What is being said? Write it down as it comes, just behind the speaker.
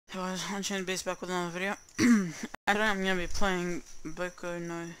Hey guys, I'm Base back with another video. Today I'm gonna be playing Boku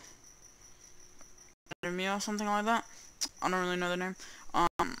no Remastered or something like that. I don't really know the name.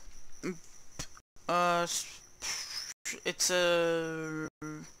 Uh, it's a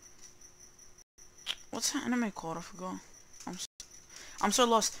what's that anime called? I forgot. I'm so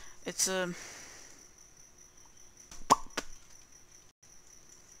lost. It's a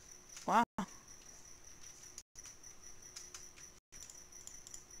wow.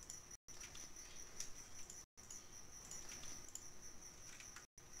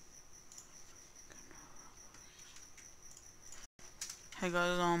 Hey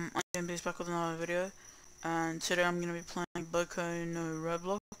guys, I'm Base back with another video, and today I'm gonna be playing Boku no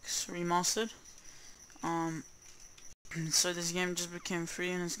Roblox Remastered. So this game just became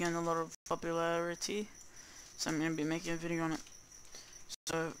free and it's getting a lot of popularity, so I'm gonna be making a video on it.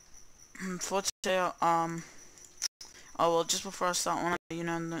 So for today, oh well, just before I start, I want to let you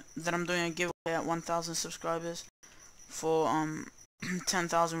know that I'm doing a giveaway at 1,000 subscribers for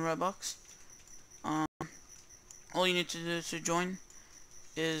 10,000 Robux. All you need to do to join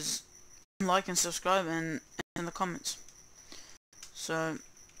is like and subscribe and in the comments. So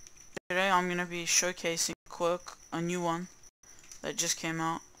today I'm gonna be showcasing a quirk, a new one that just came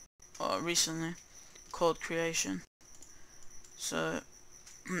out recently, called Creation. So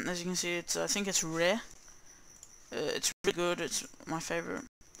as you can see, I think it's rare. It's really good. It's my favorite.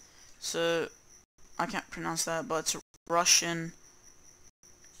 So I can't pronounce that, but it's Russian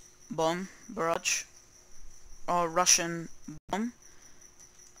bomb barrage or Russian bomb.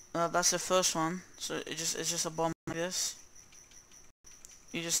 That's the first one. So it's just a bomb like this.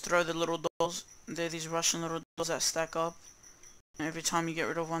 You just throw the little dolls. They're these Russian little dolls that stack up. And every time you get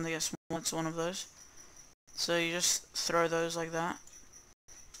rid of one, they get smaller. It's one of those. So you just throw those like that.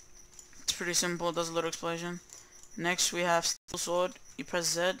 It's pretty simple. It does a little explosion. Next we have Steel Sword. You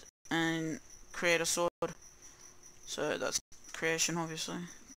press Z and create a sword. So that's creation, obviously.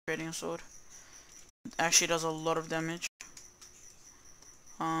 Creating a sword. It actually does a lot of damage.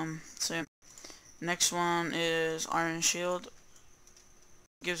 So next one is Iron Shield.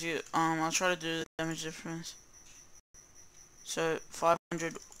 Gives you I'll try to do the damage difference. So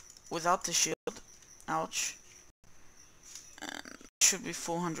 500 without the shield. Ouch. And should be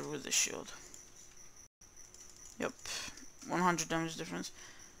 400 with the shield. Yep. 100 damage difference.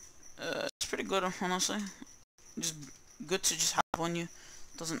 It's pretty good, honestly. Just good to just have on you.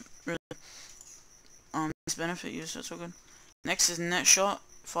 Doesn't really benefit you, so it's all good. Next is Net Shot.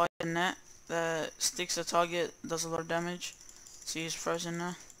 Fire net that sticks the target, does a lot of damage. See, he's frozen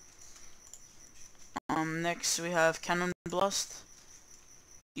now. Next we have Cannon Blast.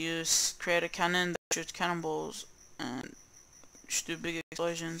 You create a cannon that shoots cannonballs and should do big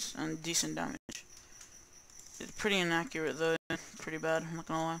explosions and decent damage. It's pretty inaccurate though, pretty bad, I'm not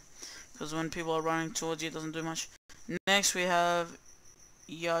gonna lie. Because when people are running towards you, it doesn't do much. Next we have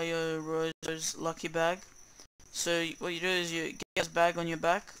Yayo Rose's Lucky Bag. So what you do is you get this bag on your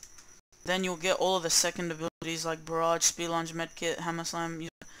back, then you'll get all of the second abilities like Barrage, Speed Lunge, Medkit, Hammer Slam. You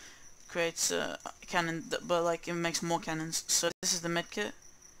creates a cannon, but like it makes more cannons. So this is the Medkit.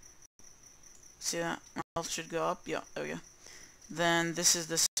 See that? My health should go up. Yeah, there we go. Then this is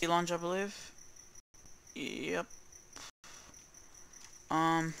the Speed Lunge, I believe. Yep.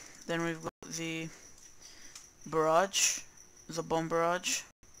 Then we've got the Barrage, the Bomb Barrage.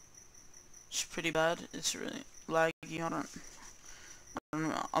 It's pretty bad. It's really laggy. I don't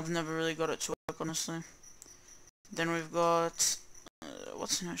know. I've never really got it to work, honestly. Then we've got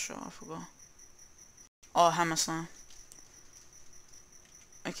what's the next shot? I forgot. Oh, Hammer Slam.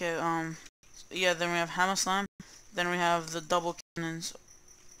 Okay. Yeah. Then we have Hammer Slam. Then we have the double cannons.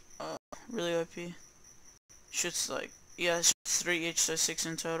 Really OP. Shoots like, yeah, it shoots 3 each, so 6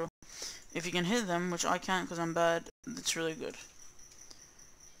 in total. If you can hit them, which I can't because I'm bad, it's really good.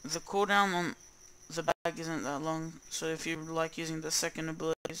 The cooldown on the bag isn't that long, so if you like using the second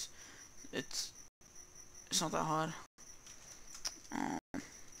abilities, it's not that hard.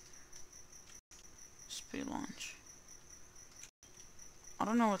 Speed Launch. I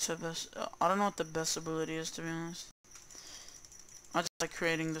don't know what's the best. I don't know what the best ability is, to be honest. I just like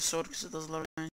creating the sword because it does a lot of